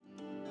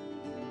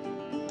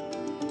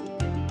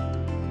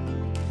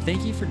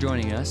Thank you for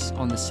joining us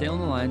on the Salem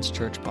Alliance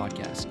Church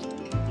podcast.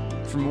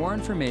 For more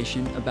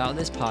information about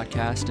this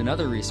podcast and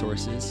other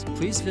resources,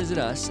 please visit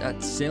us at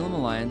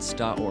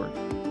salemalliance.org.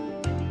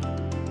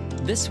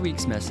 This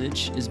week's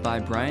message is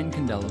by Brian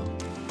Condello.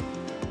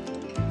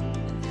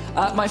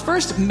 My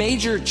first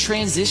major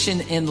transition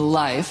in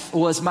life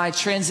was my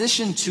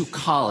transition to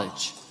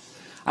college.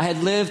 I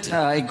had lived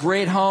a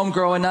great home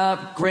growing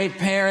up, great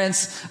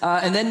parents,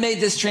 and then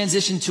made this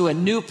transition to a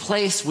new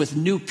place with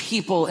new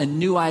people and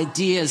new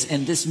ideas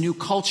and this new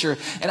culture.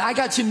 And I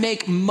got to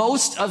make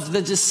most of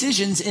the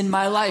decisions in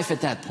my life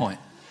at that point.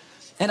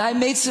 And I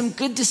made some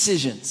good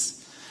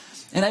decisions.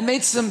 And I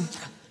made some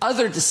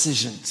other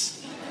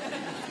decisions.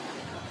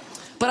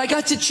 But I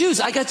got to choose.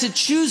 I got to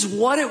choose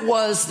what it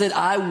was that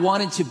I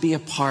wanted to be a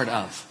part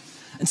of.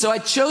 And so I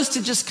chose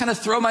to just kind of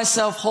throw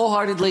myself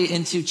wholeheartedly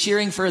into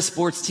cheering for a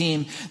sports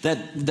team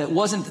that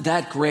wasn't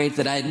that great,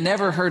 that I had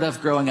never heard of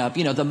growing up.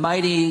 You know, the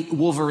mighty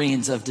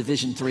Wolverines of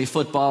Division III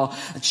football.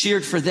 I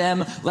cheered for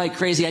them like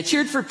crazy. I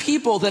cheered for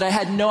people that I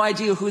had no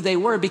idea who they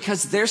were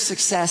because their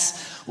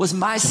success was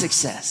my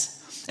success.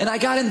 And I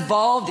got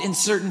involved in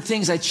certain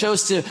things. I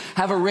chose to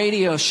have a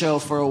radio show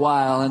for a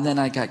while, and then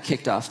I got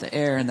kicked off the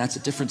air, and that's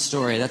a different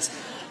story. That's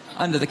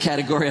under the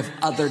category of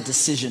other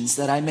decisions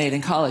that I made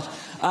in college.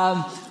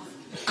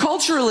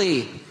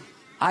 Culturally,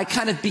 I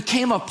kind of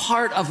became a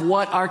part of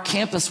what our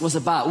campus was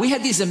about. We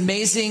had these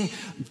amazing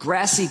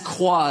grassy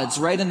quads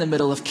right in the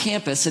middle of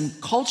campus, and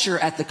culture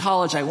at the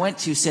college I went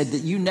to said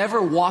that you never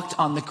walked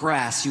on the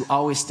grass, you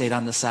always stayed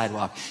on the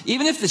sidewalk.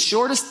 Even if the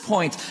shortest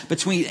point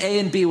between A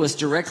and B was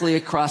directly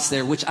across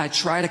there, which I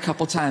tried a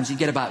couple times, you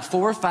get about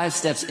 4 or 5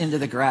 steps into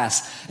the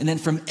grass, and then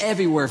from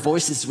everywhere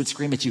voices would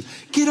scream at you,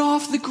 "Get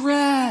off the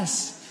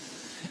grass!"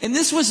 And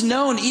this was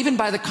known even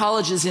by the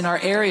colleges in our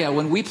area.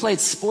 When we played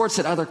sports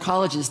at other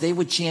colleges, they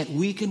would chant,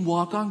 "We can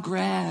walk on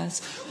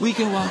grass. We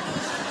can walk."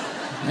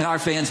 And our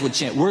fans would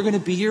chant, "We're going to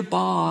be your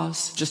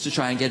boss," just to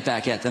try and get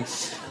back at them.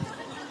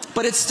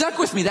 But it stuck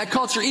with me, that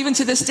culture. Even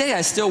to this day,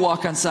 I still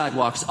walk on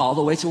sidewalks all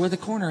the way to where the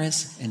corner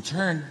is and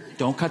turn.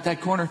 Don't cut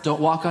that corner. Don't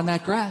walk on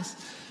that grass.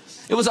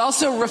 It was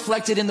also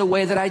reflected in the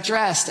way that I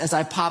dressed as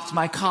I popped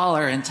my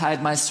collar and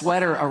tied my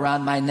sweater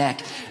around my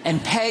neck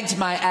and pegged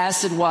my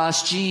acid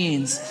wash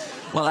jeans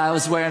while I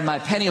was wearing my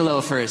penny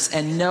loafers.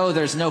 And no,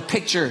 there's no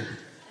picture.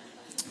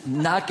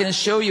 I'm not going to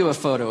show you a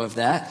photo of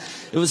that.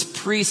 It was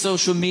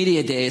pre-social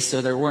media days,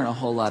 so there weren't a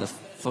whole lot of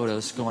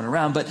photos going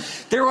around. But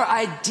there were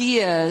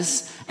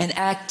ideas and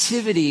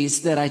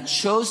activities that I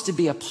chose to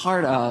be a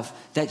part of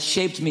that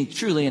shaped me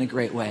truly in a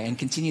great way and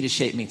continue to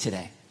shape me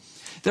today.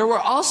 There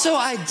were also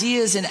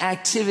ideas and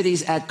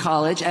activities at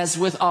college, as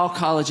with all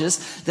colleges,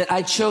 that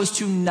I chose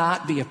to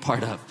not be a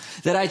part of,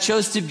 that I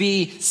chose to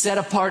be set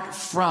apart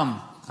from.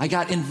 I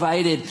got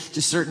invited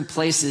to certain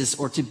places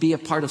or to be a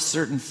part of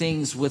certain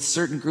things with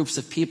certain groups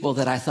of people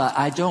that I thought,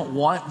 I don't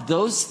want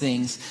those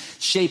things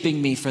shaping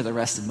me for the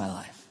rest of my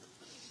life.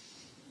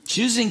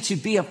 Choosing to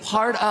be a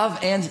part of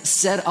and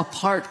set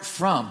apart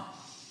from.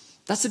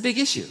 That's a big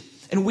issue.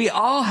 And we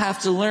all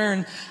have to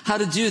learn how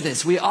to do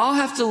this. We all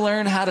have to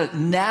learn how to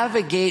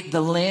navigate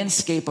the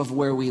landscape of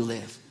where we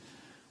live.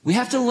 We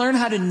have to learn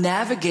how to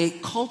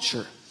navigate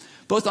culture,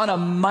 both on a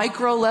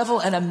micro level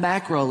and a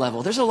macro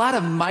level. There's a lot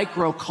of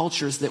micro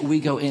cultures that we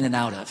go in and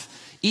out of.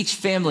 Each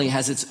family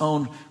has its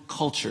own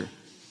culture.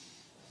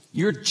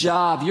 Your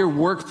job, your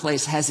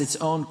workplace has its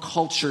own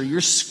culture.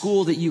 Your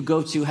school that you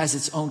go to has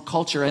its own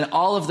culture. And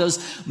all of those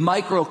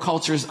micro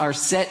cultures are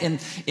set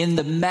in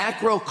the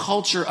macro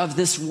culture of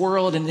this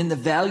world and in the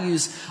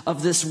values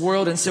of this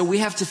world. And so we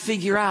have to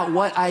figure out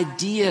what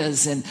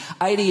ideas and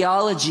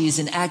ideologies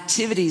and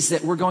activities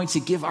that we're going to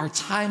give our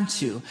time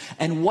to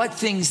and what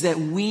things that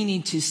we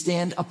need to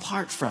stand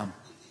apart from.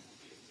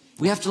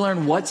 We have to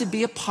learn what to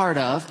be a part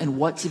of and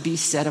what to be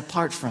set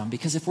apart from.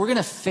 Because if we're going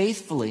to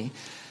faithfully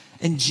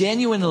and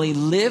genuinely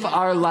live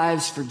our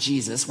lives for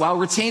Jesus while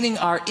retaining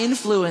our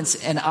influence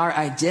and our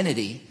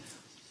identity,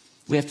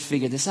 we have to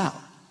figure this out.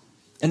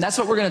 And that's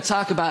what we're going to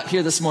talk about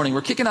here this morning.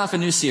 We're kicking off a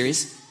new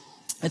series.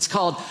 It's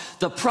called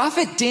The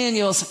Prophet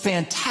Daniel's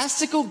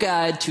Fantastical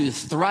Guide to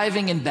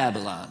Thriving in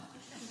Babylon.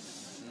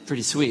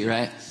 Pretty sweet,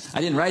 right?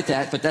 I didn't write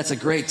that, but that's a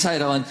great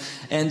title.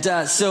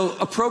 And so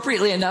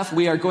appropriately enough,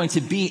 we are going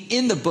to be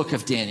in the book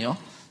of Daniel.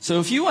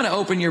 So if you want to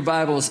open your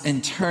Bibles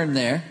and turn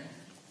there,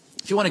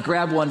 if you want to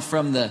grab one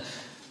from the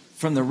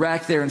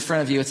rack there in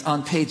front of you, it's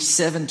on page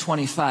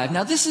 725.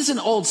 Now, this is an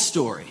old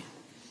story.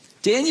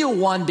 Daniel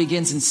 1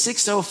 begins in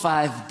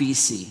 605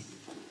 BC.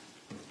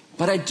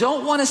 But I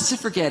don't want us to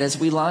forget as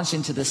we launch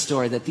into this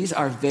story that these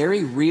are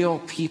very real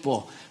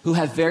people who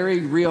have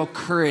very real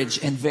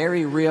courage and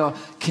very real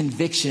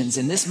convictions.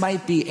 And this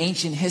might be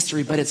ancient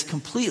history, but it's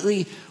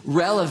completely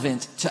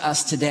relevant to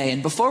us today.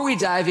 And before we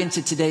dive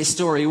into today's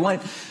story, we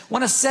want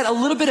to set a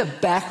little bit of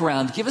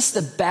background, give us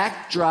the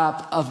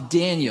backdrop of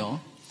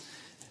Daniel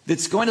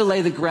that's going to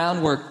lay the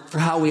groundwork for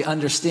how we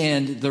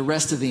understand the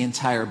rest of the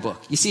entire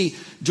book. You see,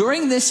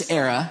 during this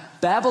era,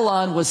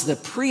 Babylon was the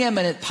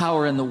preeminent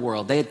power in the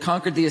world. They had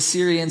conquered the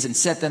Assyrians and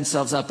set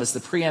themselves up as the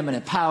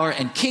preeminent power.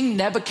 And King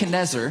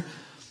Nebuchadnezzar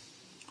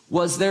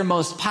was their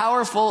most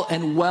powerful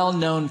and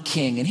well-known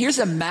king. And here's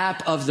a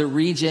map of the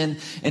region.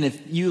 And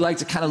if you like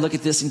to kind of look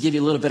at this and give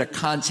you a little bit of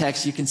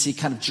context, you can see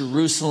kind of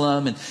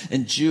Jerusalem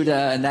and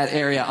Judah and that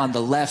area on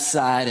the left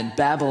side, and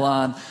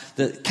Babylon,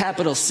 the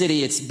capital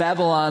city. It's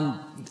Babylon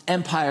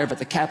Empire, but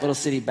the capital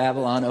city,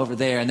 Babylon, over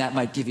there. And that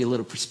might give you a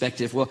little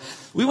perspective. Well,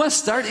 we want to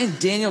start in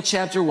Daniel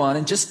chapter 1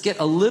 and just get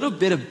a little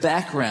bit of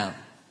background.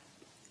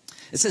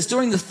 It says,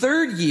 during the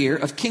 3rd year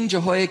of King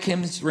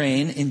Jehoiakim's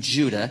reign in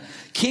Judah,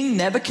 King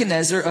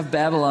Nebuchadnezzar of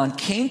Babylon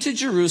came to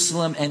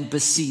Jerusalem and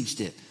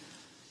besieged it.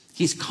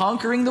 He's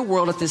conquering the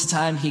world at this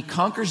time. He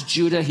conquers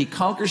Judah, he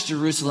conquers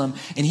Jerusalem,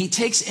 and he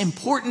takes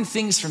important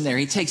things from there.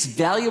 He takes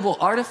valuable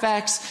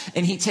artifacts,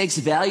 and he takes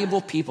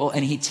valuable people,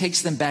 and he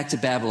takes them back to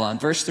Babylon.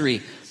 Verse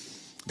 3,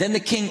 then the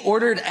king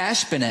ordered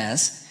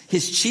Ashpenaz,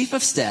 his chief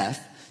of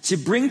staff, to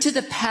bring to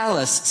the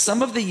palace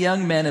some of the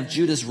young men of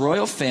Judah's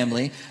royal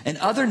family and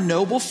other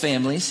noble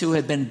families who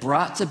had been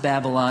brought to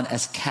Babylon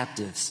as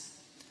captives.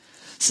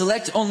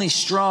 Select only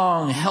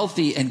strong,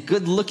 healthy, and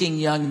good-looking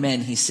young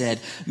men, he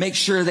said. Make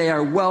sure they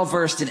are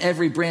well-versed in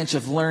every branch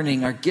of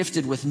learning, are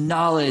gifted with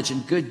knowledge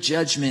and good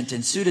judgment,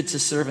 and suited to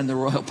serve in the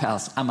royal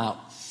palace. I'm out.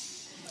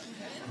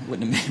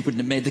 Wouldn't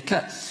have made the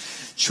cut.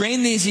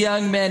 Train these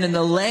young men in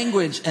the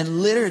language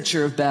and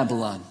literature of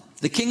Babylon.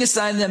 The king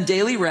assigned them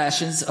daily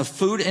rations of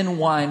food and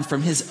wine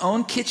from his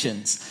own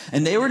kitchens,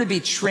 and they were to be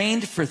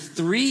trained for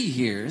 3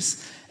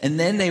 years, and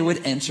then they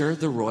would enter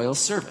the royal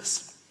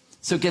service.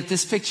 So get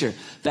this picture.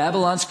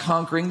 Babylon's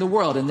conquering the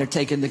world, and they're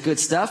taking the good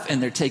stuff,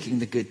 and they're taking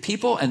the good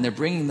people, and they're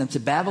bringing them to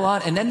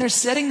Babylon, and then they're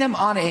setting them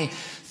on a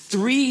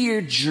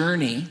 3-year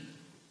journey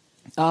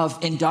of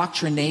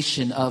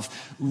indoctrination, of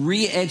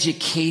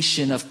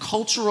re-education, of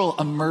cultural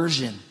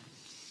immersion.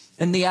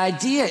 And the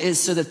idea is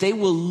so that they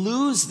will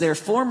lose their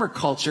former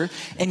culture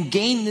and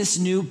gain this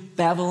new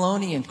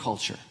Babylonian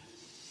culture.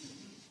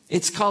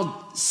 It's called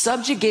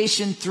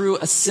subjugation through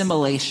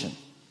assimilation.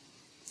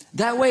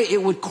 That way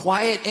it would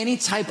quiet any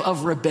type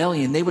of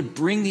rebellion. They would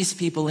bring these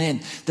people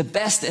in, the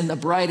best and the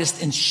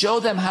brightest, and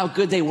show them how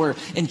good they were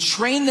and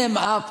train them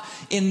up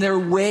in their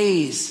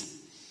ways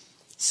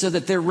so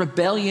that their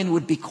rebellion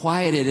would be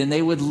quieted and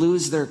they would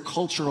lose their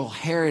cultural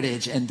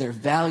heritage and their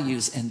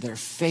values and their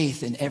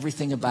faith and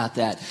everything about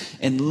that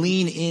and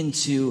lean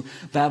into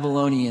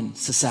Babylonian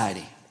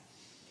society.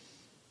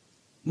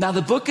 Now,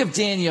 the book of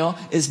Daniel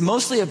is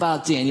mostly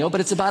about Daniel, but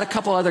it's about a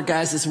couple other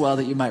guys as well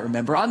that you might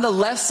remember. On the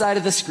left side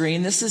of the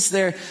screen, this is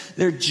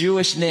their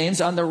Jewish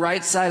names. On the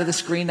right side of the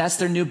screen, that's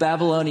their new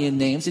Babylonian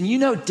names. And you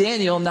know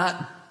Daniel,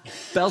 not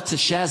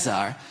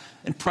Belteshazzar.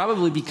 And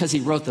probably because he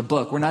wrote the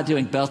book. We're not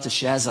doing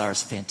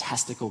Belteshazzar's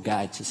fantastical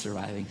guide to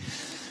surviving.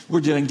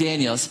 We're doing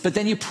Daniel's. But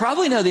then you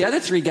probably know the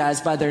other 3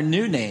 guys by their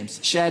new names,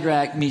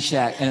 Shadrach,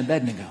 Meshach, and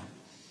Abednego.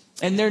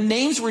 And their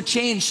names were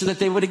changed so that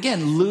they would,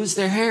 again, lose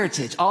their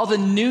heritage. All the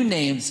new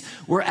names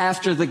were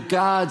after the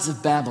gods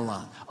of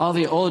Babylon. All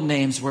the old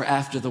names were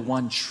after the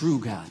one true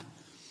God.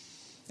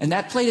 And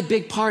that played a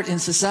big part in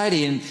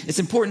society. And it's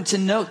important to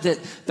note that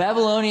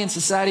Babylonian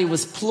society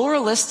was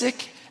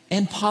pluralistic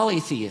and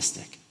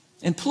polytheistic.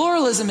 And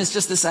pluralism is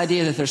just this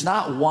idea that there's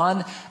not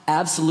one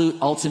absolute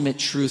ultimate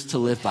truth to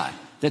live by.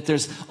 That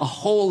there's a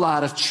whole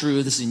lot of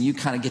truths and you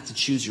kind of get to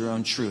choose your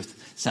own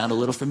truth. Sound a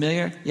little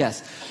familiar?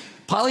 Yes.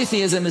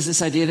 Polytheism is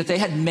this idea that they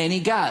had many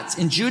gods.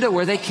 In Judah,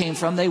 where they came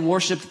from, they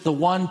worshiped the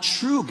one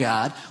true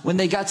God. When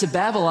they got to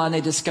Babylon,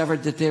 they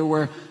discovered that there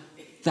were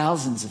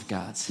thousands of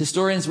gods.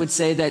 Historians would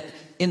say that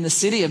in the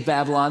city of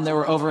Babylon, there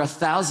were over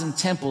 1,000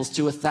 temples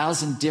to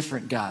 1,000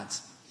 different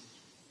gods.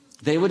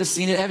 They would have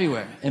seen it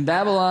everywhere. In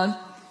Babylon,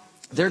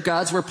 their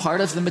gods were part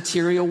of the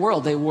material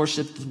world. They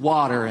worshiped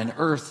water and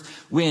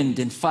earth, wind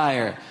and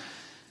fire,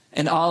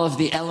 and all of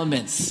the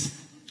elements.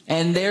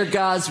 And their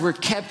gods were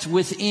kept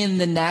within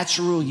the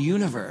natural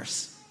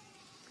universe.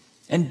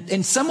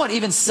 And somewhat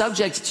even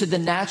subject to the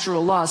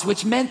natural laws,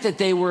 which meant that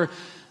they were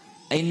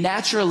a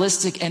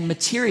naturalistic and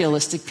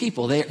materialistic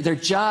people. Their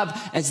job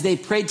as they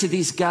prayed to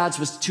these gods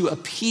was to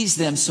appease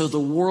them so the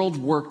world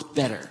worked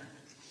better.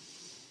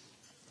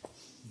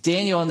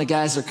 Daniel and the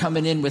guys are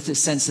coming in with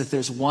this sense that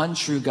there's one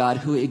true God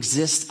who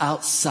exists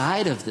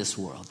outside of this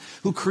world,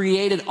 who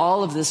created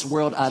all of this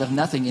world out of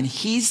nothing. And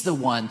he's the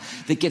one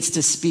that gets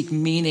to speak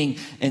meaning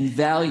and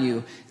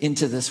value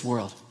into this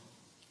world.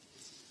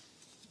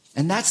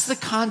 And that's the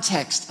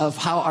context of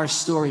how our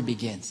story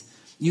begins.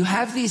 You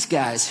have these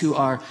guys who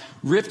are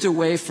ripped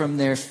away from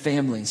their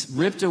families,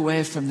 ripped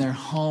away from their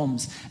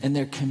homes and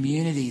their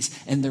communities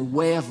and their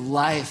way of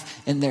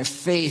life and their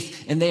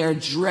faith, and they are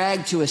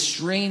dragged to a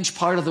strange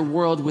part of the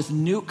world with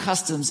new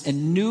customs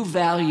and new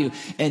value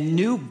and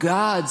new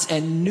gods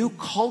and new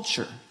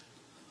culture.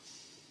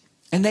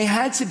 And they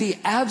had to be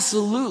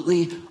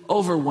absolutely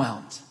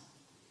overwhelmed.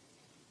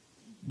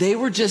 They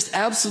were just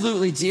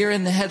absolutely deer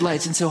in the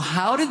headlights. And so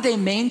how did they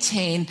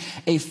maintain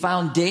a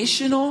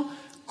foundational,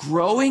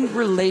 growing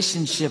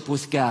relationship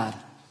with God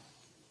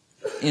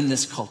in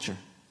this culture?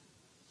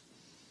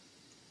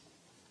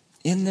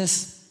 In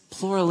this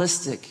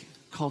pluralistic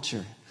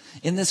culture.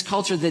 In this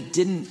culture that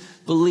didn't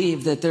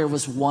believe that there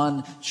was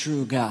one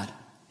true God.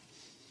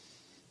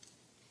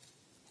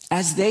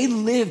 as they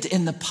lived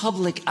in the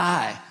public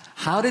eye,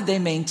 how did they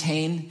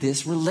maintain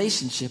this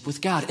relationship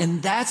with God?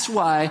 And that's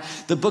why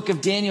the book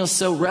of Daniel is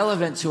so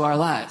relevant to our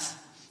lives.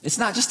 It's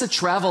not just a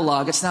travel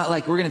log. It's not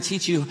like we're going to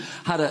teach you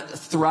how to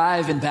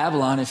thrive in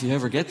Babylon if you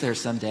ever get there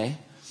someday.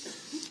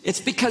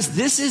 It's because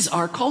this is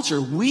our culture.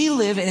 We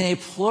live in a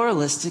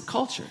pluralistic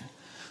culture.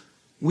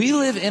 We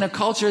live in a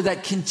culture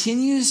that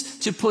continues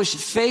to push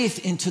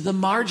faith into the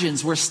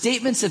margins, where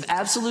statements of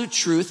absolute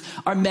truth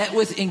are met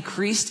with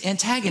increased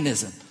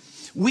antagonism.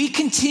 We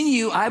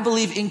continue, I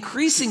believe,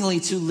 increasingly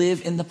to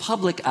live in the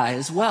public eye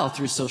as well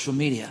through social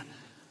media.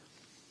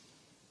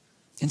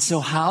 And so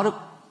how do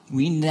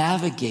we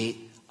navigate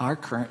our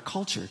current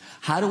culture?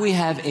 How do we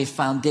have a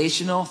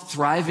foundational,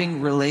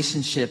 thriving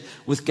relationship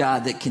with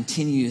God that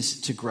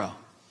continues to grow?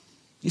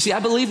 You see, I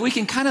believe we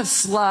can kind of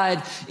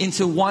slide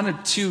into one or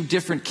two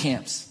different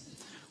camps.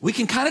 We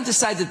can kind of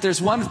decide that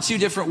there's one or two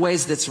different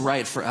ways that's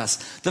right for us.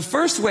 The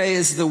first way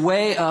is the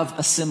way of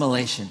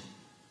assimilation.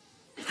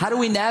 How do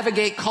we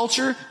navigate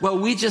culture? Well,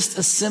 we just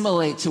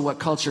assimilate to what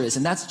culture is.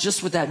 And that's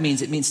just what that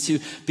means. It means to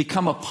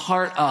become a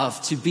part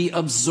of, to be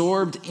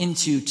absorbed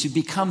into, to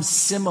become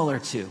similar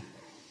to.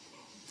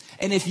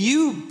 And if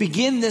you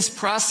begin this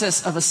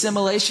process of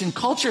assimilation,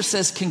 culture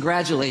says,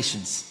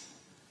 congratulations.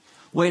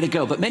 Way to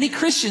go. But many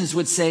Christians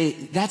would say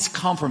that's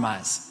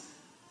compromise.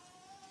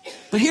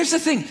 But here's the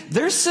thing.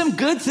 There's some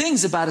good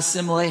things about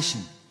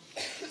assimilation.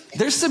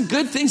 There's some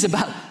good things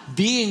about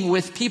being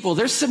with people.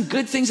 There's some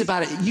good things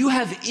about it. You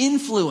have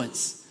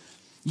influence.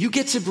 You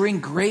get to bring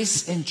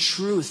grace and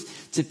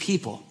truth to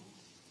people.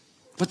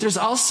 But there's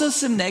also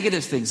some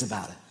negative things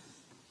about it.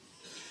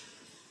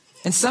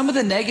 And some of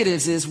the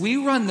negatives is we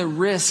run the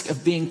risk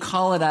of being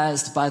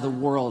colonized by the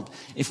world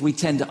if we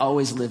tend to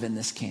always live in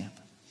this camp.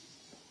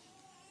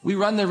 We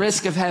run the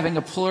risk of having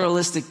a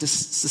pluralistic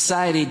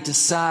society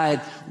decide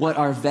what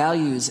our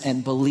values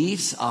and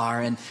beliefs are,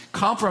 and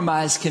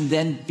compromise can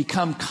then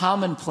become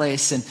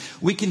commonplace, and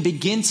we can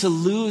begin to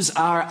lose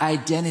our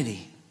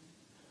identity.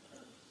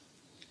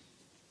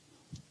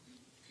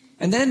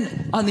 And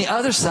then on the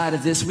other side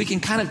of this, we can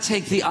kind of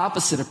take the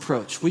opposite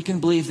approach. We can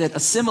believe that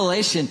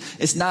assimilation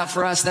is not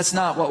for us. That's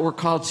not what we're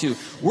called to.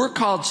 We're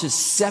called to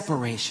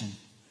separation.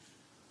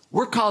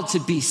 We're called to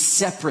be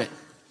separate,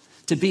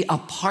 to be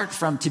apart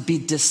from, to be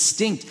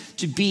distinct,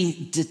 to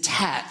be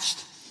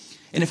detached.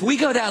 And if we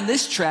go down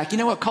this track, you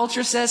know what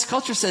culture says?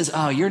 Culture says,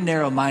 oh, you're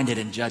narrow-minded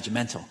and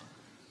judgmental.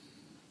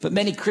 But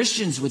many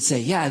Christians would say,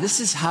 yeah, this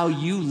is how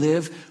you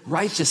live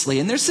righteously.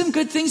 And there's some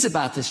good things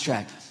about this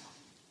track.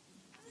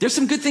 There's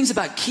some good things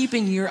about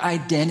keeping your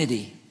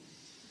identity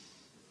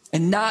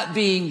and not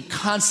being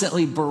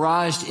constantly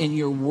barraged in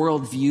your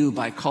worldview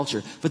by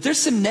culture. But there's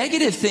some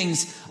negative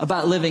things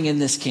about living in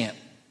this camp.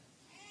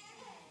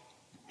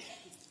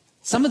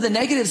 Some of the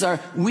negatives are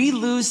we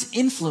lose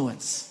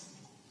influence.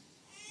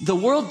 The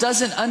world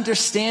doesn't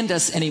understand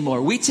us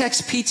anymore. We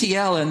text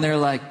PTL and they're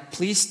like,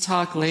 please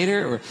talk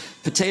later, or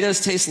potatoes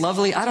taste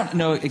lovely. I don't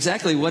know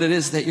exactly what it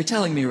is that you're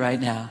telling me right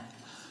now.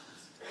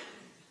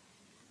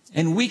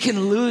 And we can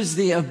lose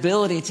the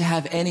ability to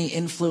have any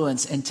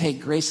influence and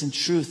take grace and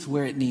truth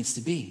where it needs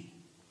to be.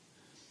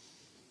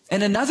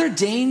 And another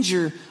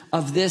danger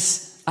of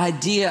this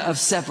idea of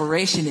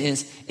separation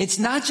is it's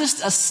not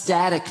just a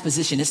static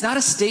position. It's not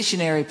a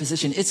stationary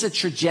position. It's a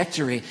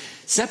trajectory.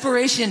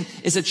 Separation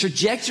is a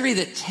trajectory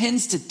that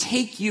tends to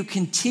take you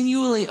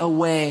continually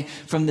away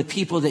from the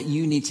people that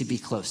you need to be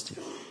close to.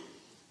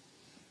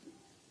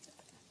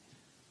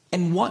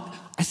 And what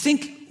I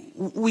think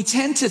we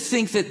tend to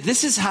think that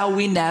this is how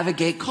we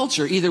navigate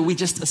culture. Either we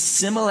just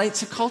assimilate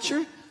to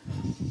culture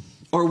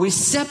or we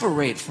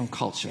separate from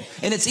culture.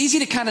 And it's easy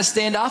to kind of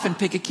stand off and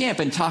pick a camp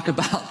and talk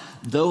about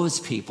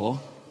those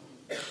people.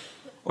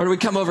 Or do we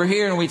come over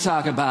here and we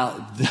talk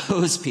about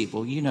those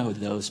people? You know who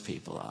those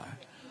people are.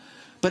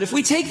 But if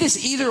we take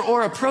this either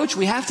or approach,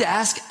 we have to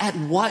ask, at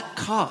what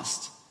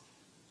cost?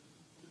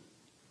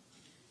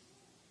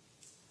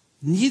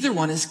 Neither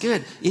one is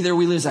good. Either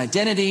we lose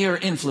identity or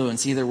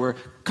influence. Either we're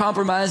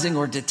compromising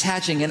or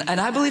detaching. And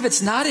I believe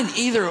it's not an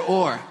either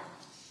or.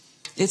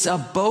 It's a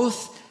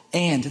both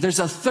and. There's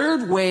a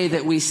third way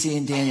that we see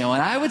in Daniel.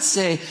 And I would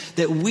say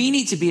that we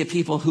need to be a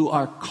people who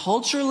are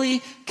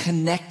culturally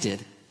connected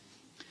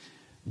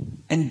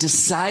and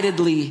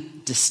decidedly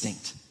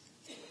distinct.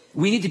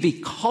 We need to be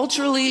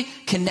culturally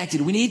connected.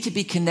 We need to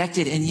be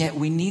connected, and yet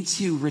we need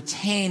to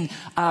retain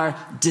our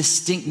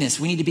distinctness.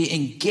 We need to be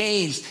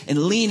engaged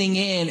and leaning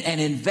in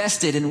and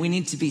invested, and we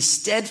need to be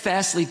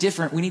steadfastly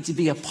different. We need to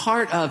be a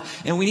part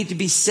of, and we need to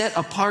be set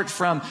apart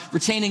from,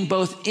 retaining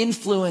both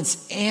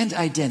influence and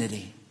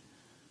identity.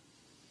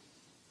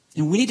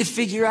 And we need to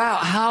figure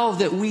out how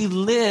that we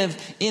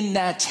live in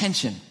that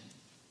tension.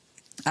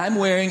 I'm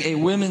wearing a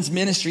women's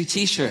ministry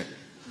t-shirt.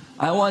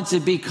 I want to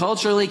be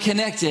culturally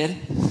connected,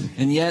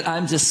 and yet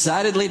I'm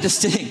decidedly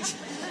distinct.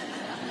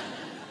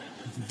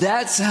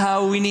 That's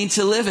how we need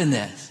to live in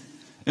this.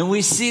 And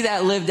we see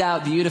that lived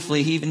out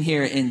beautifully even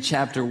here in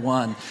chapter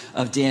 1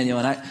 of Daniel.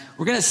 And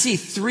we're going to see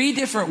 3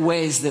 different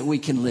ways that we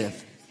can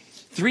live.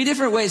 3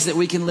 different ways that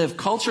we can live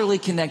culturally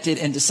connected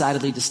and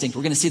decidedly distinct.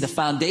 We're going to see the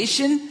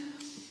foundation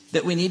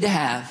that we need to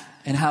have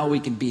and how we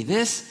can be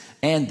this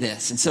and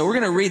this. And so we're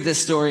going to read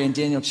this story in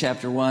Daniel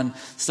chapter 1,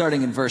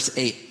 starting in verse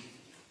 8.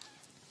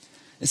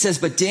 It says,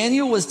 "But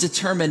Daniel was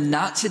determined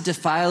not to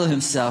defile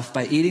himself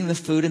by eating the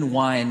food and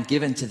wine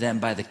given to them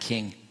by the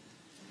king.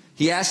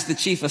 He asked the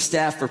chief of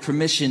staff for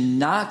permission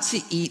not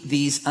to eat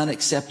these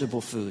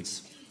unacceptable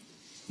foods.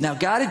 Now,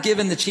 God had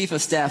given the chief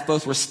of staff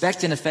both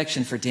respect and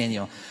affection for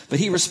Daniel, but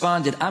he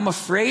responded, 'I'm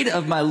afraid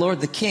of my lord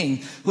the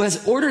king, who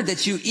has ordered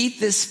that you eat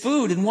this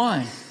food and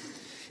wine.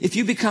 If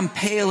you become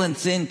pale and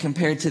thin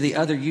compared to the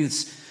other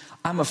youths,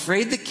 I'm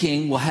afraid the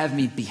king will have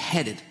me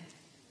beheaded.'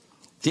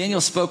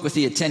 Daniel spoke with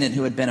the attendant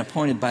who had been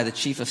appointed by the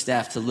chief of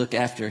staff to look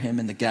after him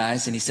and the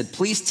guys, and he said,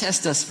 'Please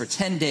test us for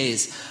 10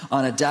 days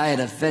on a diet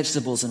of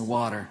vegetables and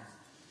water.'"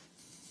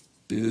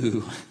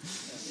 Boo.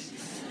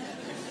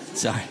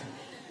 Sorry.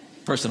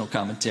 Personal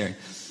commentary.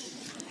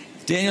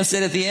 Daniel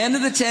said, "At the end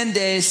of the 10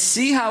 days,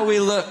 see how we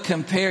look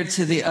compared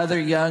to the other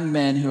young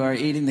men who are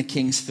eating the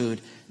king's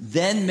food.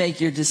 Then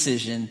make your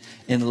decision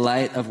in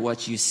light of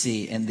what you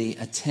see." And the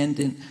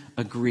attendant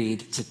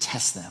agreed to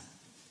test them.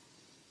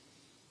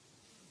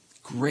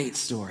 Great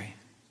story.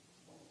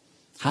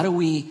 How do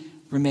we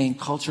remain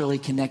culturally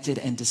connected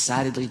and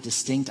decidedly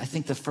distinct? I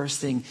think the first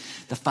thing,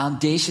 the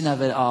foundation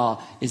of it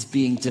all, is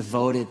being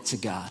devoted to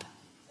God.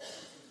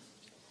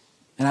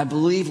 And I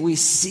believe we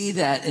see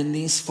that in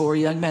these 4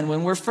 young men.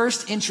 When we're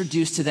first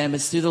introduced to them,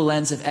 it's through the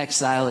lens of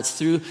exile. It's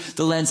through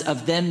the lens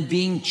of them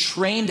being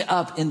trained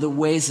up in the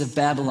ways of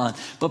Babylon.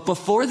 But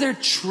before their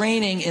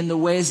training in the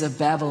ways of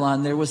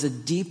Babylon, there was a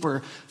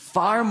deeper,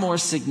 far more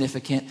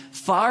significant,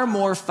 far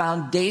more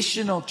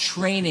foundational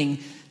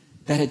training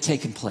that had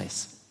taken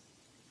place.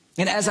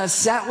 And as I've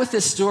sat with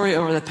this story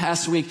over the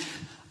past week,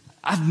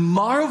 I've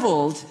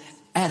marveled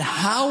at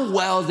how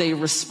well they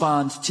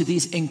respond to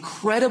these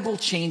incredible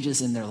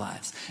changes in their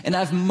lives. And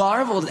I've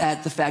marveled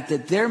at the fact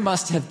that there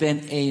must have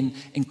been an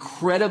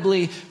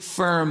incredibly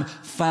firm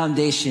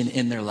foundation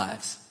in their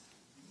lives.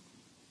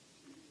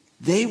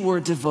 They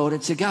were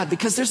devoted to God,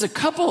 because there's a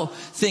couple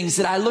things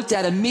that I looked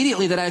at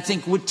immediately that I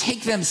think would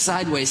take them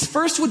sideways.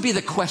 First would be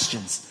the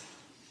questions.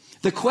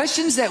 The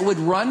questions that would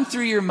run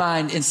through your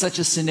mind in such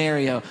a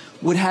scenario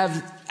would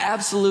have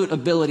absolute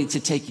ability to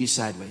take you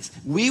sideways.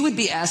 We would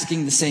be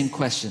asking the same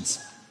questions.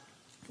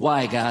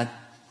 Why, God?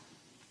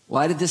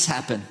 Why did this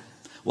happen?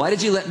 Why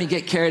did you let me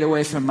get carried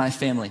away from my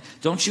family?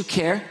 Don't you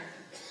care?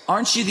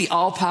 Aren't you the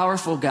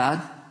all-powerful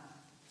God?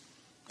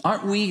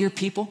 Aren't we your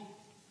people?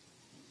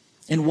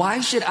 And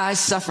why should I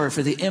suffer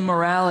for the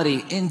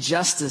immorality,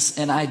 injustice,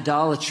 and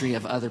idolatry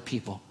of other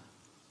people?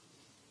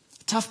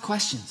 Tough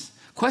questions.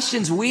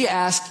 Questions we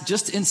ask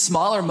just in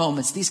smaller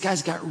moments. These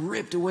guys got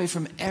ripped away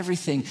from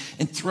everything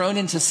and thrown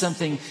into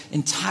something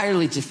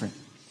entirely different.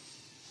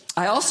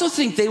 I also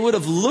think they would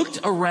have looked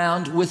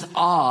around with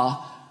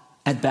awe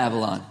at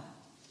Babylon.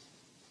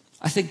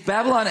 I think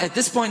Babylon at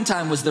this point in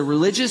time was the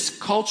religious,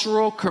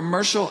 cultural,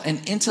 commercial,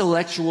 and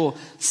intellectual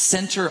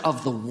center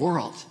of the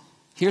world.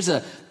 Here's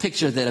a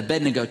picture that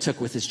Abednego took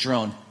with his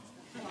drone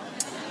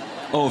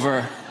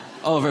over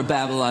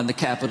Babylon, the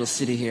capital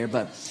city here.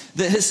 But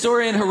the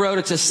historian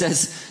Herodotus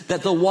says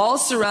that the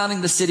walls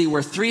surrounding the city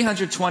were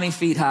 320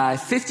 feet high,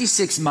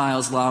 56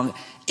 miles long,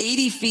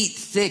 80 feet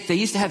thick. They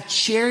used to have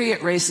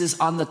chariot races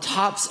on the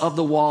tops of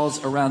the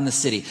walls around the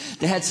city.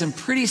 They had some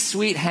pretty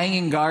sweet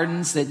hanging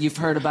gardens that you've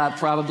heard about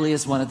probably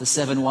as one of the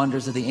 7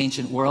 wonders of the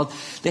ancient world.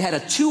 They had a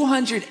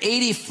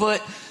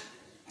 280-foot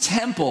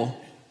temple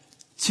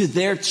to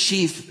their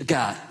chief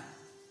god.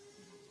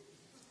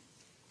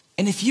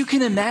 And if you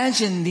can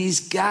imagine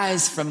these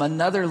guys from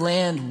another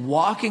land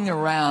walking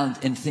around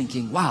and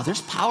thinking, wow,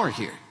 there's power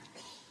here.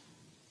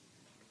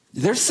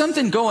 There's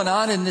something going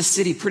on in this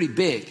city pretty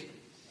big.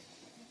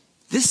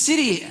 This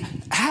city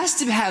has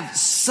to have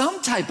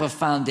some type of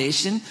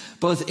foundation,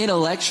 both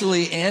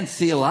intellectually and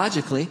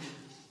theologically.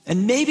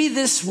 And maybe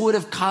this would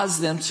have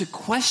caused them to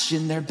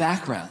question their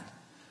background.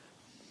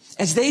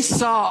 As they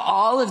saw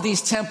all of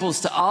these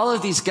temples to all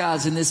of these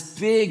gods in this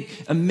big,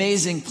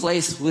 amazing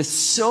place with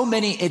so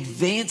many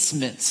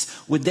advancements,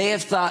 would they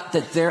have thought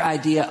that their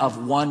idea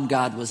of one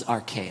God was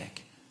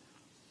archaic?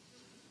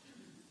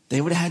 They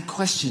would have had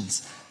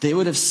questions. They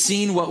would have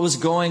seen what was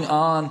going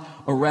on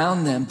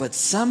around them, but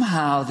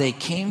somehow they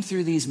came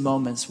through these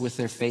moments with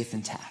their faith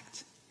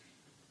intact.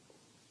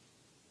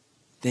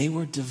 They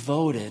were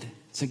devoted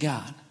to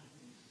God.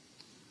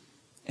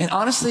 And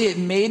honestly, it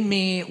made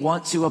me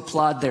want to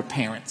applaud their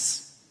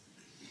parents.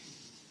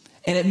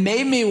 And it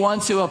made me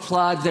want to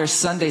applaud their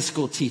Sunday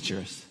school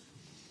teachers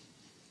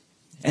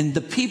and the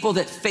people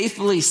that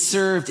faithfully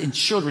served in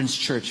children's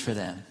church for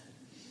them.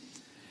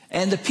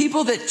 And the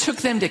people that took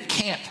them to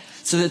camp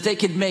so that they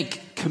could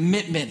make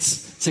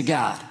commitments to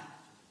God.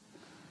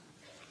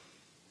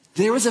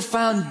 There was a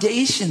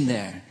foundation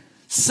there.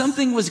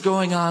 Something was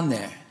going on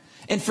there.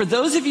 And for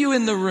those of you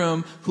in the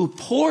room who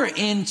pour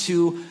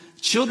into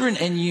children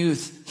and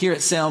youth here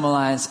at Salem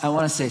Alliance, I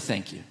want to say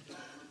thank you.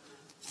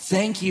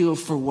 Thank you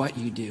for what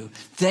you do.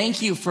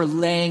 Thank you for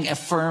laying a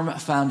firm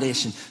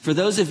foundation. For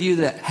those of you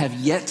that have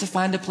yet to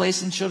find a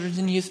place in children's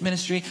and youth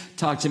ministry,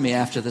 talk to me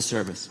after the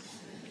service.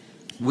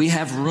 We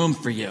have room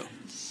for you.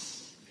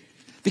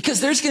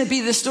 Because there's going to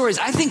be the stories.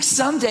 I think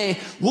someday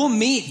we'll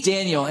meet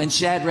Daniel and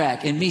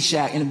Shadrach and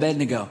Meshach and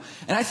Abednego.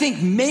 And I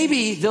think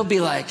maybe they'll be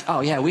like,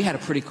 oh yeah, we had a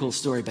pretty cool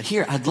story. But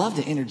here, I'd love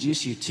to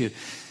introduce you to,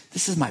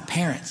 this is my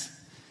parents.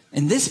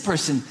 And this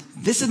person,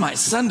 this is my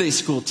Sunday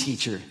school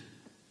teacher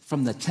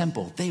from the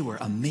temple. They were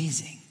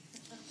amazing.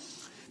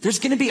 There's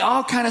going to be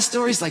all kind of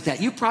stories like that.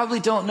 You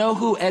probably don't know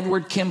who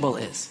Edward Kimball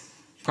is.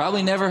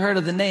 Probably never heard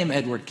of the name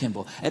Edward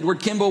Kimball. Edward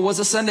Kimball was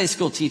a Sunday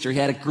school teacher. He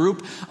had a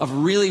group of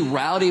really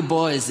rowdy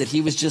boys that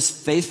he was just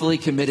faithfully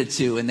committed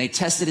to, and they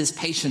tested his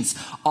patience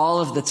all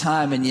of the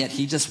time, and yet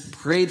he just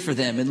prayed for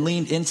them and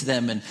leaned into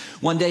them. And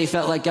one day he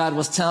felt like God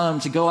was telling him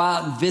to go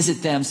out and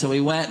visit them, so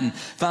he went and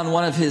found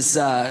one of his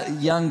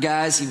young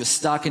guys. He was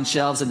stocking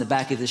shelves in the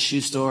back of this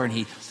shoe store, and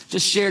he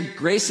just shared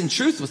grace and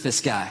truth with this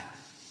guy.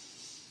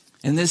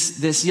 And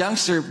this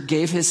youngster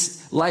gave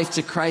his life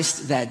to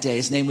Christ that day.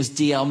 His name was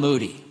D.L.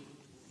 Moody.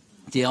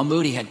 D.L.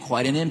 Moody had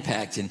quite an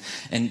impact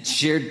and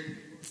shared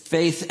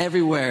faith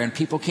everywhere, and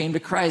people came to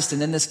Christ.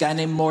 And then this guy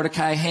named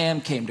Mordecai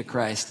Ham came to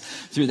Christ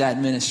through that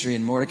ministry.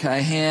 And Mordecai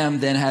Ham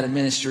then had a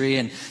ministry,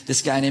 and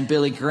this guy named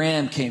Billy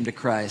Graham came to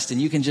Christ. And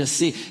you can just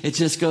see, it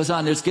just goes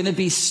on. There's going to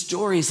be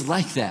stories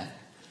like that.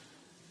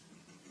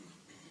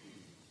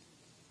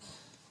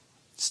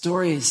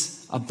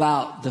 Stories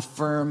about the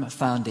firm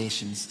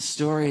foundations.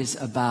 Stories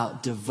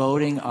about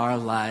devoting our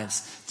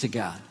lives to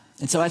God.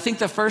 And so I think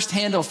the first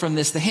handle from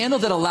this, the handle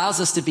that allows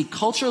us to be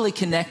culturally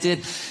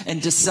connected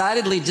and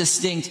decidedly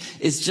distinct,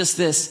 is just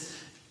this: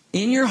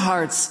 in your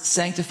hearts,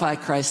 sanctify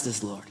Christ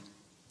as Lord.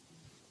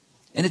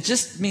 And it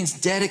just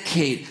means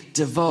dedicate,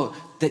 devote,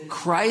 that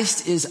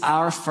Christ is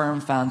our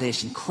firm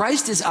foundation.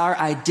 Christ is our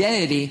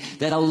identity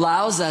that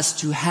allows us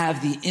to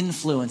have the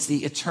influence,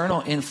 the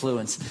eternal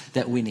influence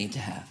that we need to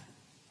have.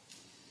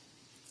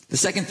 The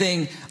second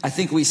thing I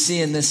think we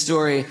see in this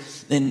story,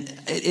 and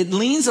it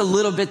leans a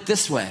little bit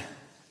this way,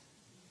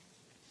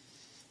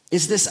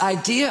 is this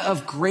idea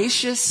of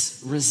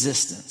gracious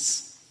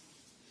resistance.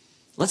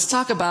 Let's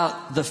talk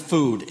about the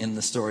food in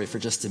the story for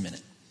just a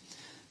minute.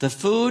 The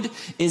food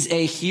is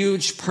a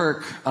huge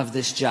perk of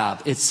this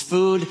job. It's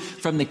food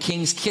from the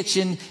king's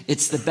kitchen.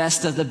 It's the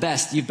best of the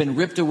best. You've been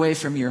ripped away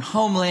from your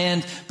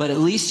homeland, but at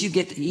least you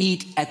get to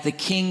eat at the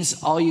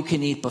king's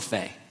all-you-can-eat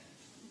buffet.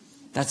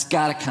 That's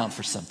got to count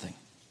for something.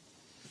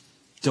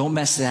 Don't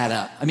mess that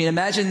up. I mean,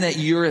 imagine that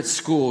you're at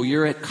school,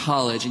 you're at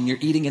college, and you're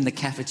eating in the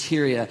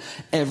cafeteria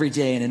every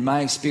day. And in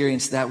my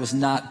experience, that was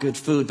not good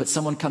food. But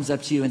someone comes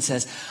up to you and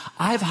says,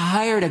 I've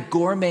hired a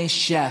gourmet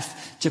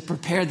chef to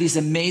prepare these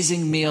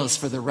amazing meals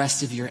for the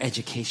rest of your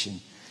education.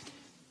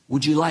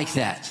 Would you like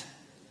that?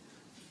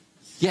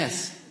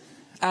 Yes,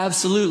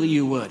 absolutely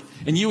you would.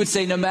 And you would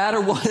say, no matter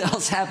what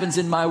else happens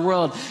in my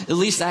world, at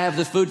least I have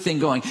the food thing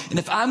going. And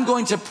if I'm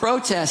going to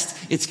protest,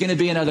 it's going to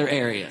be in other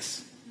areas.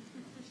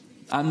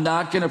 I'm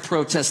not going to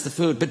protest the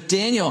food. But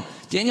Daniel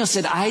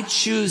said, I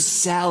choose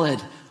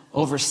salad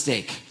over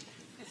steak.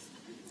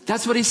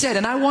 That's what he said.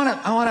 And I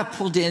want to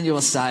pull Daniel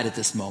aside at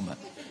this moment.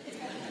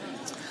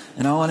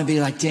 And I want to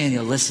be like,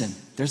 Daniel, listen,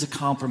 there's a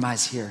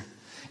compromise here.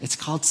 It's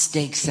called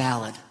steak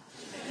salad.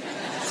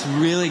 It's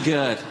really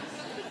good.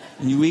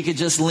 And we could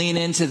just lean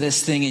into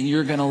this thing and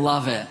you're going to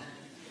love it.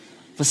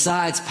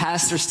 Besides,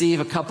 Pastor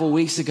Steve, a couple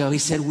weeks ago, he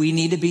said, we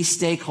need to be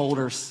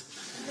stakeholders.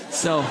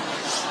 So...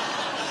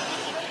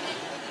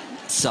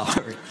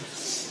 sorry.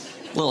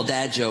 Little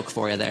dad joke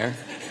for you there.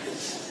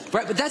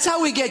 Right, but that's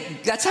how we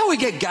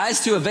get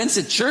guys to events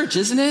at church,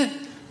 isn't it?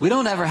 We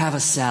don't ever have a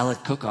salad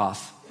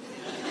cook-off.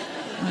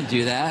 We don't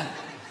do that.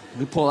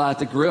 We pull out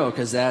the grill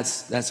because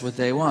that's what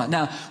they want.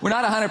 Now, we're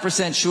not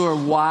 100% sure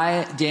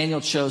why Daniel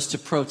chose to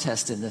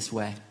protest in this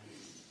way.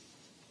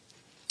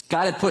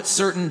 God had put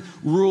certain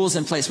rules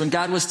in place. When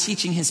God was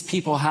teaching his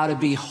people how to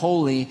be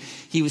holy,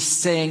 he was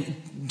saying,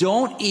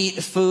 don't eat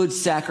food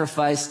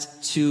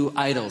sacrificed to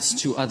idols,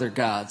 to other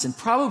gods. And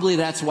probably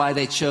that's why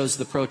they chose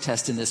the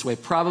protest in this way.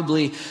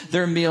 Probably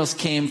their meals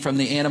came from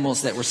the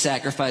animals that were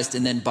sacrificed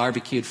and then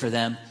barbecued for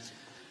them.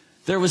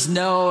 There was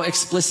no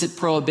explicit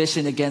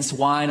prohibition against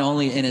wine,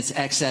 only in its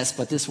excess,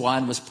 but this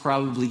wine was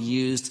probably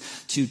used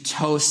to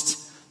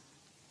toast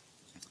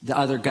the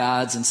other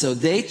gods. And so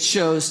they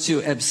chose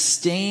to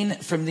abstain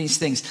from these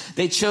things.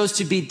 They chose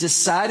to be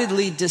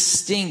decidedly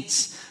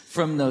distinct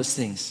from those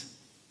things.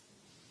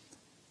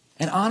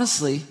 And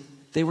honestly,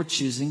 they were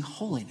choosing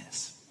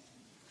holiness.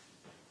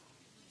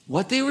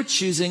 What they were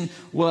choosing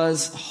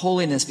was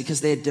holiness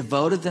because they had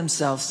devoted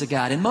themselves to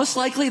God. And most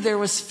likely there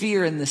was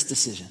fear in this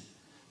decision.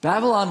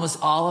 Babylon was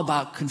all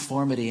about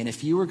conformity. And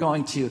if you were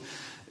going to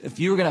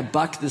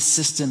buck the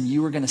system,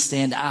 you were going to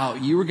stand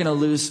out. You were going to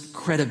lose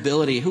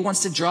credibility. Who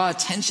wants to draw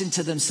attention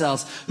to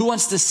themselves? Who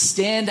wants to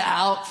stand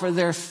out for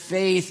their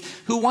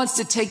faith? Who wants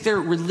to take their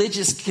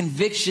religious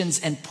convictions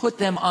and put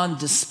them on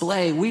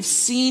display? We've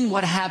seen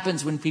what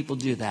happens when people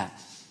do that.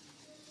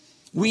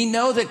 We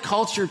know that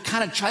culture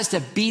kind of tries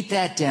to beat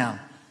that down.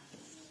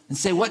 and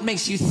say, what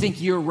makes you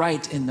think you're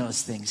right in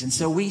those things? And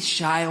so we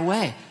shy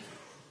away.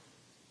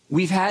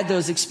 We've had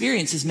those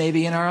experiences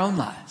maybe in our own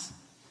lives.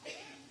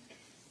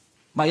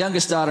 My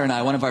youngest daughter and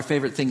I, one of our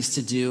favorite things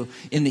to do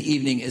in the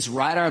evening is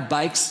ride our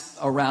bikes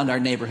around our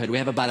neighborhood. We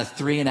have about a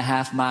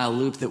 3.5 mile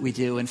loop that we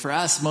do. And for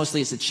us,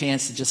 mostly it's a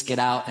chance to just get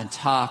out and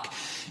talk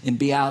and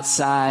be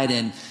outside.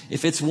 And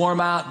if it's warm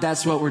out,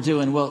 that's what we're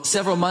doing. Well,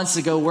 several months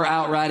ago, we're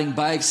out riding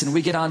bikes and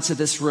we get onto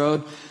this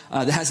road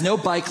that has no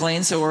bike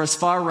lane. So we're as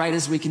far right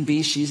as we can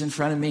be. She's in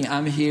front of me.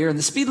 I'm here. And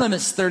the speed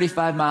limit's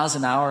 35 miles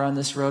an hour on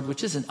this road,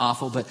 which isn't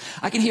awful, but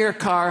I can hear a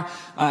car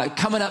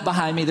coming up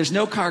behind me. There's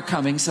no car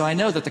coming. So I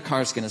know that the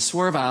car's going to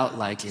swerve out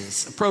like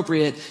is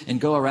appropriate and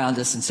go around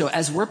us. And so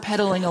as we're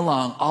pedaling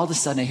along, all of a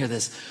sudden I hear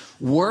this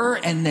whir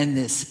and then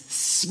this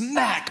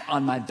smack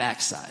on my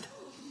backside.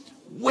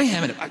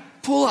 Wham! And I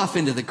pull off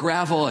into the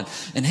gravel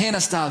and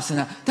Hannah stops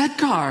and that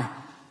car,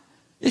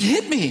 it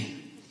hit me.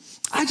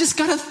 I just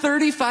got a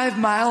 35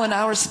 mile an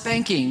hour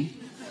spanking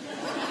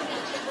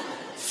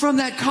from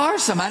that car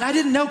somehow. And I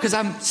didn't know because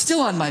I'm still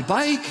on my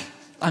bike.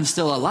 I'm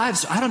still alive.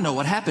 So I don't know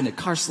what happened. The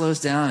car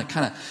slows down. It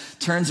kind of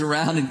turns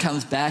around and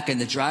comes back. And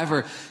the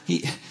driver,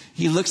 he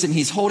looks and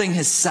he's holding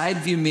his side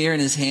view mirror in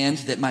his hand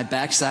that my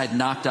backside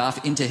knocked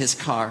off into his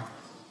car.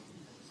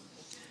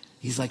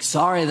 He's like,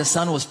 sorry, the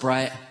sun was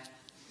bright.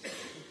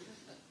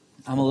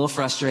 I'm a little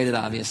frustrated,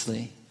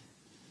 obviously.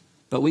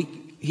 But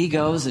he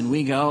goes and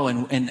we go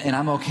and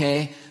I'm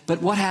okay.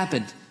 But what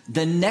happened?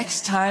 The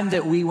next time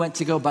that we went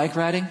to go bike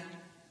riding,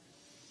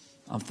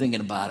 I'm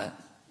thinking about it.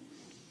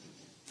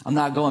 I'm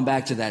not going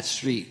back to that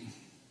street.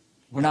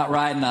 We're not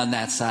riding on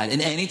that side.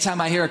 And anytime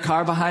I hear a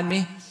car behind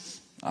me,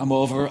 I'm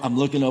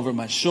looking over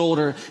my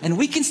shoulder. And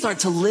we can start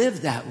to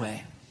live that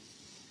way.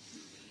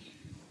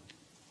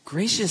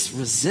 Gracious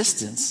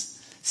resistance.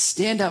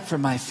 Stand up for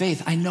my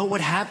faith. I know what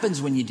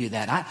happens when you do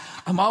that.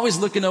 I'm always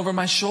looking over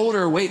my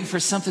shoulder, waiting for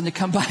something to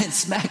come by and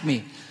smack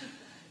me.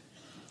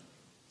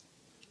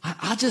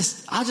 I'll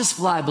just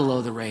fly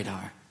below the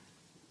radar.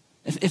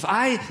 If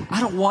I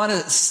don't want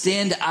to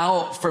stand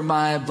out for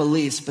my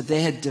beliefs, but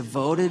they had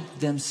devoted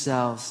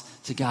themselves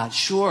to God.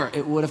 Sure,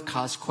 it would have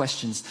caused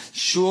questions.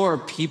 Sure,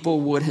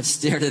 people would have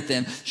stared at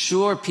them.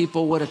 Sure,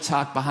 people would have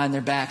talked behind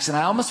their backs. And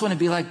I almost want to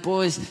be like,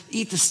 boys,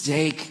 eat the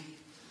steak.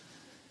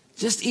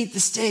 Just eat the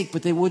steak,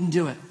 but they wouldn't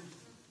do it.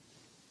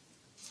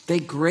 They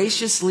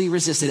graciously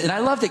resisted. And I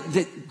love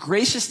that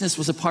graciousness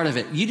was a part of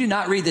it. You do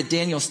not read that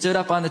Daniel stood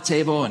up on the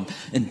table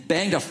and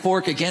banged a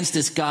fork against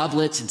his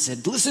goblet and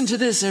said, listen to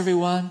this,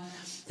 everyone.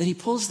 That he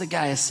pulls the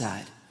guy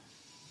aside.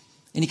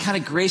 And he kind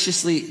of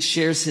graciously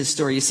shares his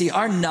story. You see,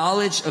 our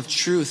knowledge of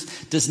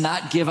truth does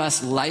not give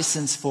us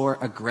license for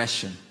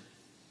aggression.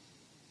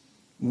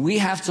 We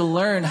have to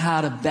learn how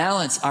to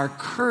balance our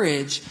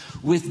courage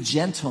with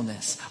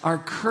gentleness, our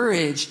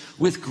courage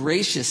with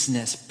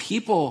graciousness.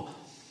 People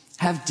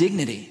have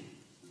dignity.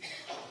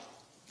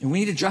 And we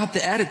need to drop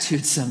the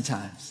attitude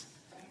sometimes.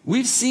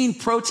 We've seen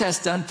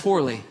protests done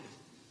poorly.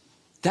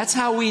 That's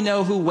how we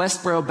know who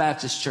Westboro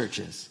Baptist Church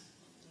is.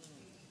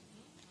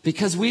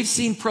 Because we've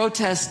seen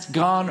protests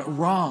gone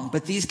wrong,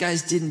 but these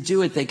guys didn't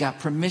do it. They got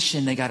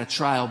permission. They got a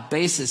trial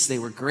basis. They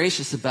were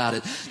gracious about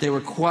it. They were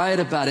quiet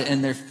about it.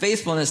 And their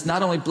faithfulness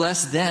not only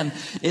blessed them,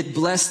 it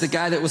blessed the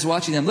guy that was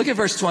watching them. Look at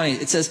verse 20.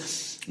 It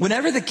says,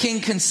 whenever the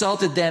king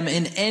consulted them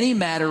in any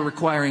matter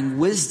requiring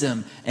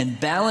wisdom and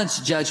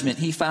balanced judgment,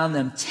 he found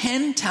them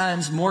 10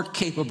 times more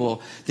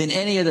capable than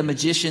any of the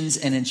magicians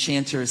and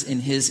enchanters in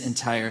his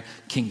entire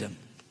kingdom.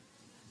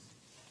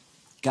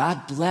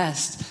 God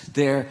blessed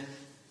their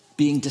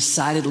being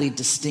decidedly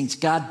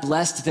distinct. God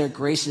blessed their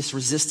gracious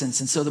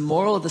resistance. And so the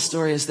moral of the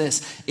story is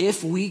this: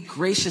 if we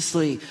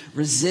graciously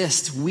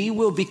resist, we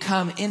will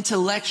become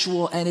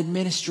intellectual and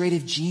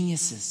administrative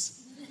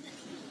geniuses.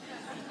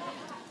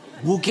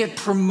 We'll get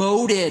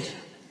promoted.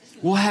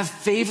 We'll have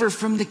favor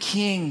from the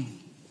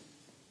king.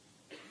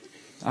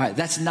 All right,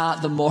 that's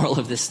not the moral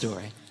of this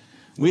story.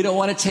 We don't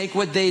want to take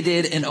what they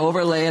did and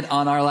overlay it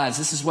on our lives.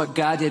 This is what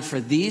God did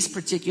for these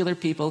particular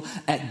people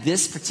at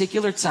this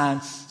particular time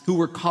who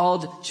were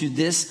called to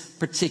this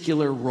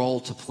particular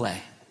role to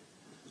play.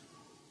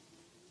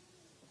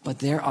 But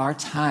there are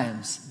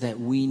times that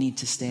we need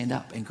to stand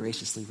up and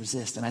graciously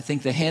resist. And I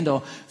think the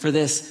handle for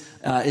this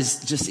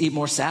is just eat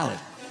more salad.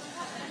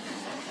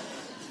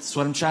 That's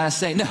what I'm trying to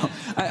say. No,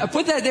 I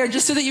put that there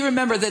just so that you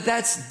remember that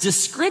that's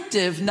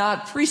descriptive,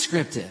 not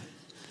prescriptive.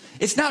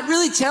 It's not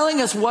really telling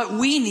us what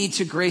we need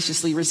to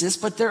graciously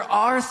resist, but there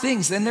are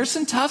things, and there's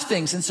some tough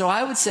things. And so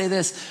I would say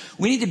this: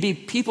 we need to be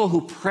people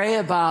who pray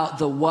about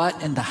the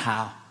what and the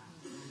how.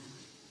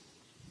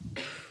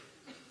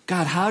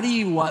 God, how do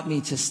you want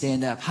me to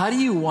stand up? How do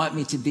you want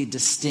me to be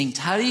distinct?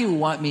 How do you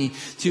want me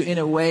to, in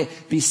a way,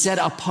 be set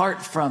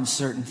apart from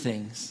certain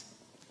things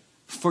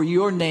for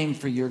your name,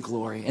 for your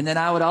glory? And then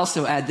I would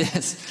also add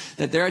this,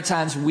 that there are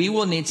times we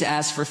will need to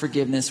ask for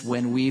forgiveness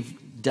when we've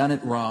done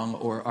it wrong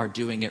or are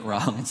doing it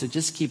wrong. And so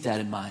just keep that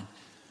in mind.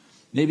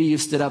 Maybe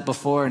you've stood up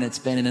before and it's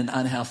been in an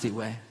unhealthy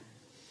way.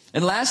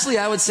 And lastly,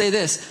 I would say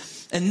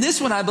this: And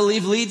this one, I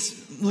believe,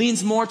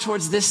 leans more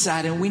towards this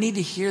side, and we need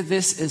to hear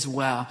this as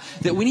well,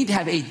 that we need to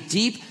have a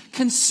deep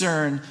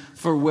concern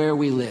for where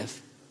we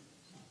live.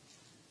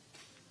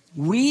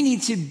 We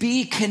need to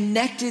be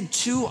connected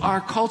to our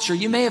culture.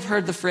 You may have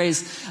heard the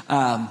phrase,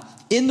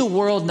 in the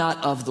world,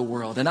 not of the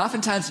world. And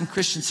oftentimes in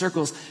Christian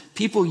circles,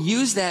 people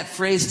use that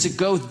phrase to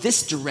go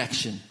this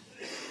direction,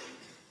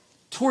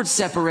 towards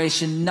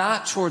separation,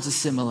 not towards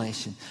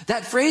assimilation.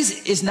 That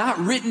phrase is not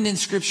written in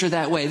Scripture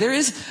that way. There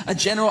is a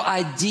general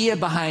idea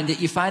behind it.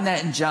 You find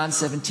that in John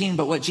 17,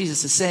 but what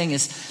Jesus is saying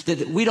is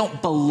that we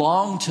don't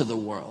belong to the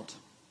world.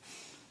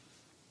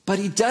 But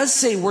he does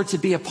say we're to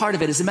be a part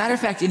of it. As a matter of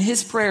fact, in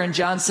his prayer in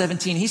John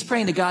 17, he's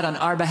praying to God on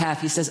our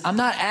behalf. He says, I'm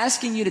not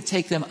asking you to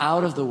take them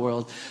out of the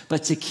world,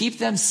 but to keep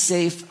them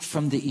safe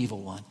from the evil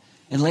one.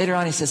 And later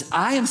on he says,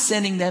 I am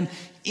sending them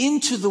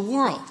into the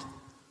world.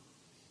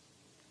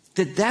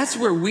 That's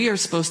where we are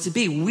supposed to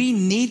be. We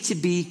need to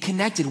be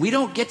connected. We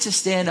don't get to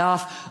stand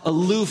off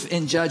aloof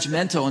and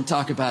judgmental and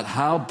talk about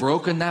how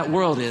broken that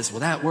world is.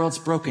 Well, that world's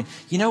broken.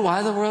 You know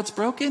why the world's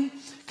broken?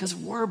 Because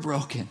we're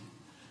broken.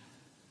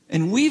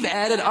 And we've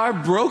added our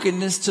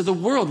brokenness to the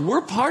world.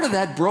 We're part of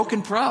that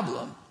broken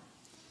problem.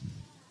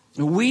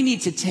 And we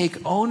need to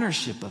take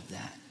ownership of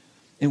that.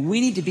 And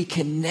we need to be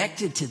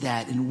connected to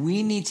that. And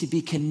we need to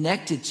be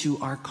connected to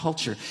our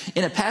culture.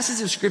 In a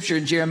passage of Scripture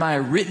in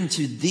Jeremiah written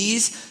to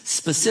these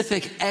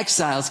specific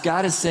exiles,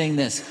 God is saying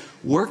this: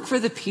 work for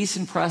the peace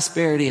and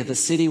prosperity of the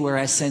city where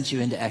I sent you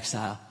into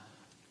exile.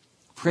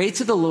 Pray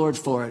to the Lord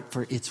for it,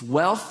 for its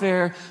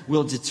welfare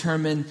will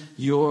determine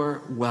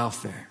your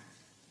welfare.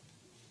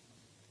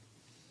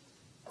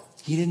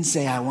 He didn't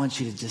say, I want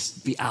you to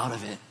just be out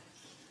of it.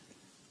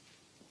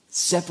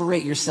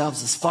 Separate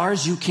yourselves as far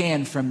as you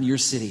can from your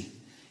city.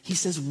 He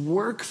says,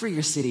 work for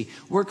your city.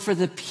 Work for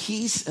the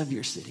peace of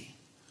your city.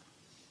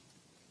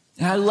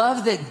 And I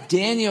love that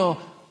Daniel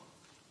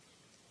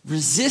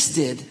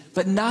resisted,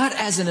 but not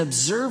as an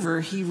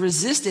observer. He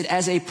resisted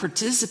as a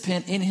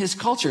participant in his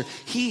culture.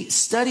 He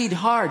studied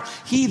hard.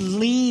 He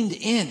leaned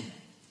in.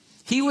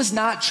 He was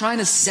not trying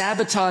to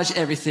sabotage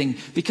everything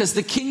because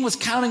the king was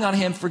counting on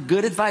him for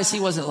good advice. He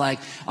wasn't like,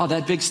 oh,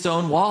 that big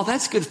stone wall,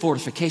 that's good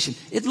fortification.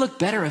 It'd look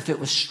better if it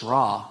was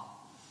straw.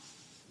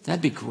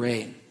 That'd be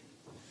great.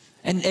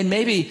 And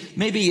maybe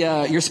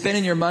you're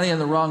spending your money in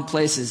the wrong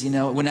places. You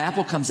know, when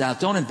Apple comes out,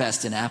 don't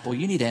invest in Apple.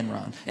 You need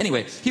Enron.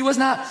 Anyway, he was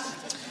not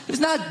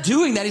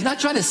doing that. He's not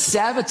trying to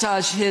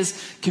sabotage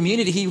his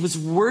community. He was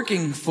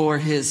working for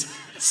his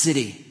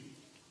city.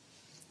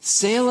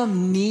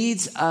 Salem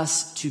needs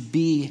us to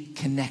be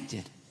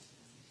connected.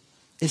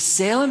 If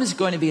Salem is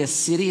going to be a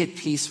city at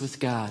peace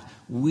with God,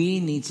 we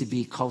need to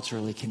be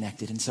culturally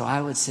connected. And so I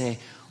would say,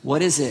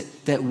 what is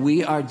it that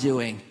we are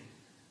doing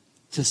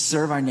to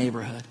serve our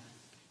neighborhood?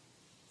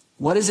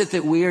 What is it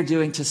that we are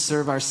doing to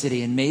serve our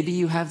city? And maybe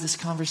you have this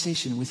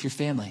conversation with your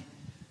family.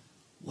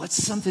 What's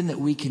something that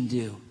we can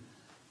do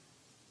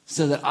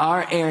so that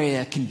our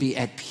area can be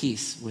at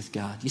peace with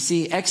God? You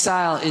see,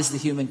 exile is the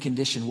human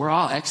condition. We're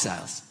all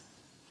exiles.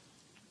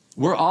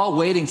 We're all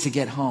waiting to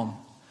get home.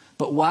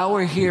 But while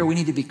we're here, we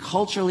need to be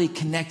culturally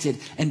connected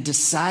and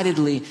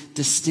decidedly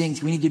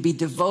distinct. We need to be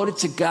devoted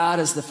to God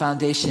as the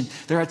foundation.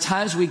 There are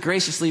times we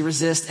graciously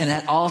resist, and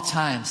at all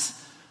times,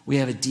 we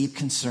have a deep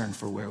concern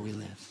for where we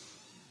live.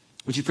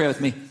 Would you pray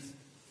with me?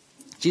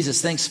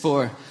 Jesus, thanks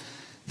for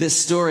this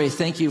story.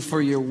 Thank you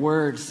for your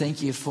word.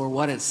 Thank you for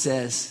what it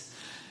says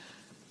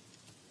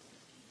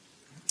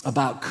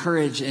about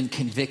courage and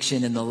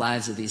conviction in the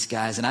lives of these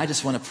guys. And I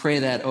just want to pray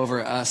that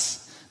over us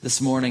this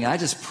morning. I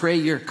just pray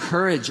your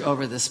courage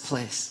over this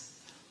place.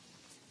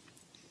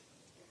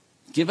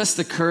 Give us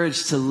the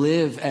courage to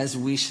live as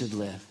we should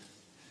live,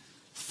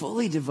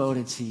 fully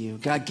devoted to you.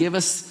 God, give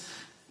us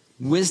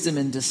wisdom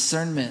and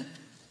discernment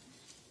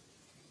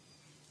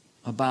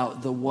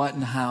about the what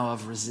and how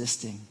of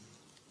resisting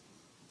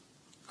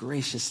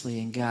graciously.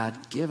 And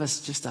God, give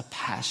us just a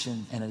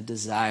passion and a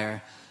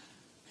desire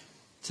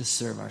to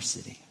serve our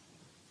city.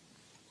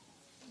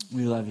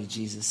 We love you,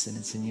 Jesus, and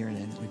it's in your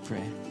name that we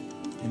pray.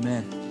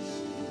 Amen.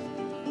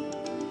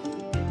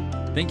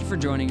 Thank you for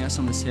joining us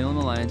on the Salem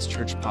Alliance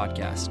Church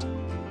podcast.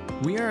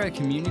 We are a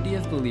community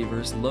of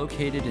believers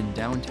located in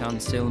downtown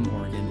Salem,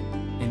 Oregon,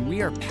 and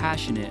we are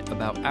passionate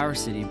about our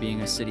city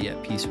being a city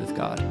at peace with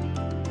God.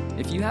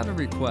 If you have a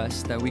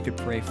request that we could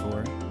pray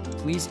for,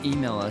 please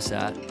email us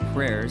at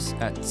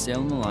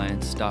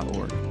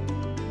prayers@salemalliance.org.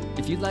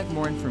 If you'd like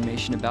more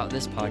information about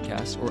this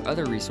podcast or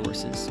other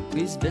resources,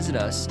 please visit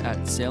us at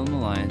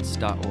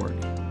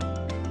salemalliance.org.